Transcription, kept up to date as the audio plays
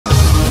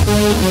I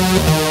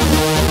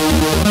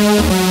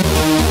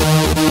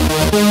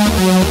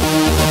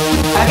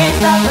can't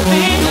stop the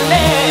feeling.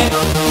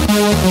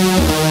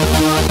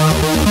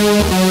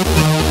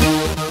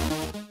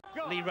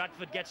 Lee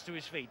Radford gets to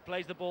his feet,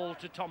 plays the ball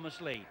to Thomas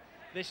Lee.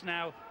 This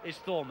now is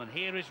Thorman.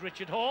 Here is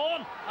Richard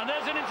Horne, and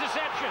there's an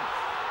interception.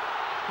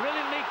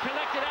 Brilliantly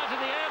collected out of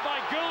the air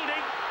by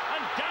Goulding,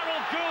 and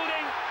Darryl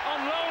Goulding,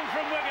 on loan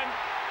from Wigan,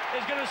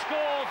 is going to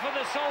score for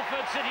the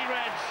Salford City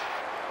Reds.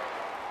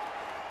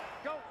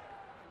 Go.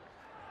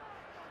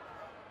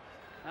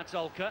 That's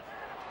Olka.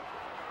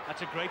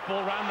 That's a great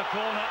ball round the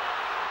corner,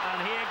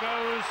 and here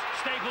goes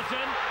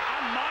Stapleton,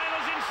 and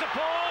Myler's in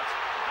support,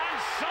 and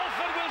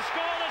Salford will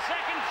score the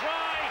second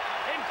try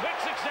in quick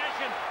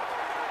succession.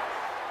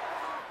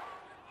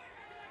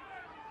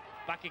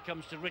 Back it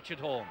comes to Richard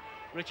Horne.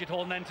 Richard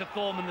Horne then to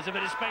Thorman. There's a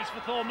bit of space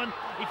for Thorman.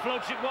 He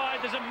floats it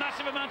wide. There's a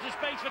massive amount of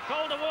space for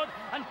Calderwood,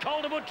 and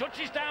Calderwood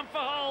touches down for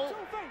Hull.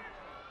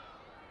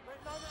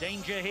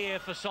 Danger here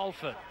for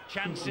Salford.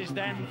 Chances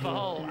then for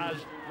Hull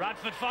as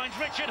Radford finds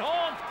Richard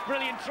Horne.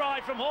 Brilliant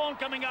try from Horne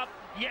coming up.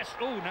 Yes.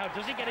 Oh, now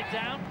does he get it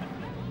down?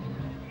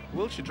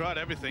 Wiltshire tried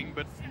everything,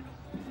 but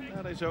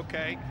that is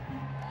okay.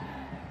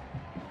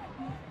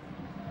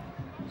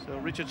 So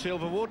Richard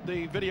Silverwood,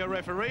 the video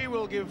referee,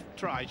 will give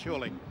try,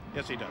 surely.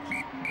 Yes, he does.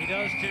 He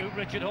does to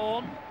Richard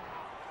Horne.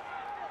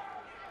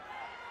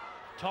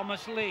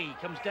 Thomas Lee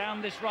comes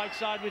down this right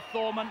side with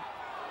Thorman.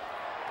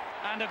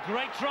 And a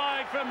great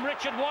try from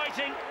Richard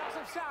Whiting.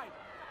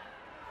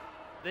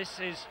 This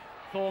is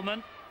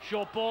Thorman.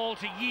 Short ball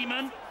to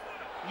Yeaman.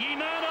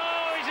 Yeaman,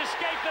 oh, he's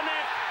escaped the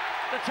net.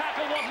 The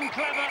tackle wasn't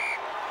clever.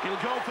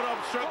 He'll go for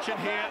obstruction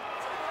here.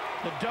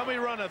 The dummy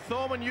runner.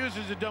 Thorman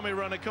uses a dummy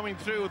runner coming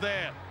through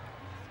there.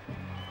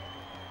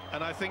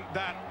 And I think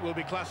that will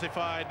be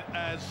classified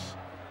as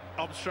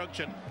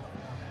obstruction.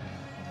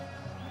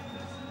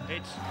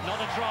 It's not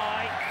a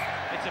try.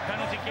 It's a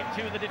penalty kick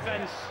to the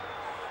defence.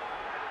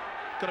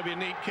 Got to be a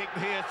neat kick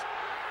here.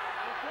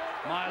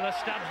 Myler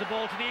stabs the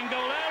ball to the in-goal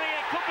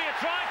area. Could be a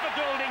try for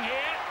Goulding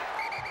here.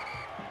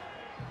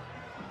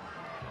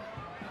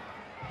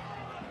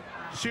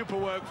 Super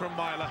work from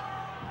Myler.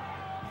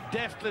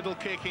 Deft little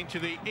kick into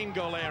the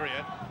in-goal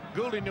area.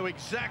 Goulding knew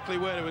exactly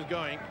where it was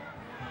going,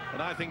 and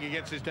I think he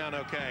gets this down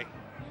okay.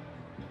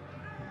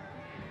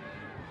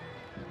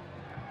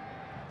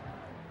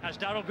 Has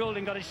Darryl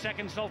Goulding got his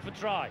second Salford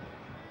try?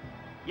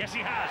 Yes, he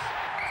has.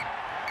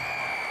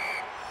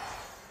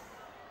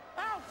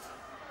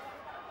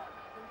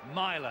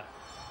 Myler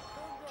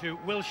to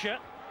Wiltshire.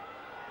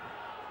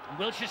 And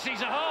Wiltshire sees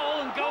a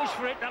hole and goes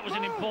for it. That was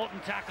an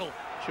important tackle.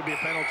 Should be a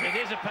penalty. It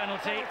is a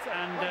penalty,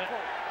 and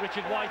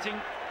Richard Whiting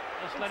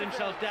just let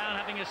himself down,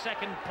 having a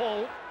second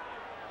pull.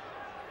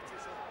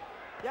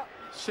 Yep.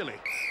 Silly.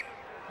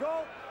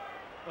 Go.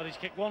 Well, he's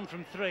kicked 1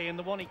 from 3, and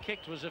the one he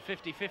kicked was a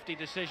 50-50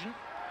 decision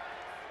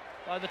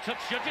by the touch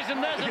judges,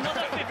 and there's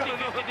another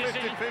 50-50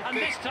 decision, and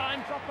this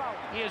time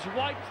he has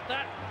wiped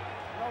that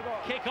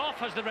kick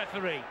off as the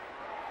referee.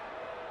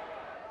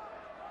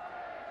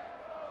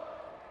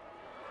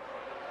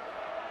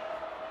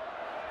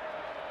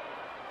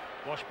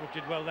 Washbrook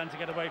did well then to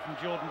get away from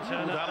Jordan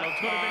Turner. That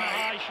could have been a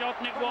high shot,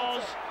 and it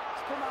was.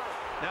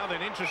 Now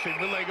then, interesting,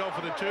 will they go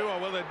for the 2 or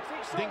will they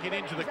dink it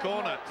into the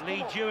corner?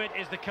 Lee Jewett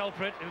is the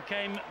culprit, who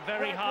came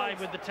very high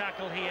with the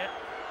tackle here.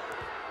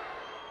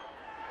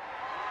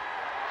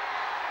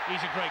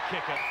 He's a great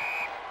kicker.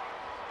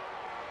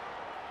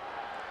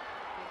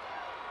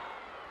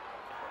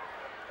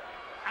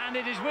 And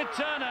it is with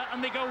Turner,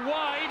 and they go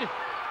wide.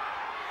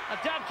 A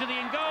dab to the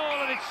in-goal,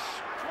 and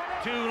it's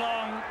too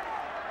long.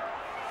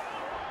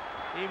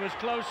 He was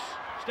close,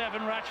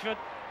 Stephen Ratchford.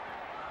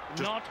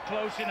 Not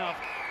close enough.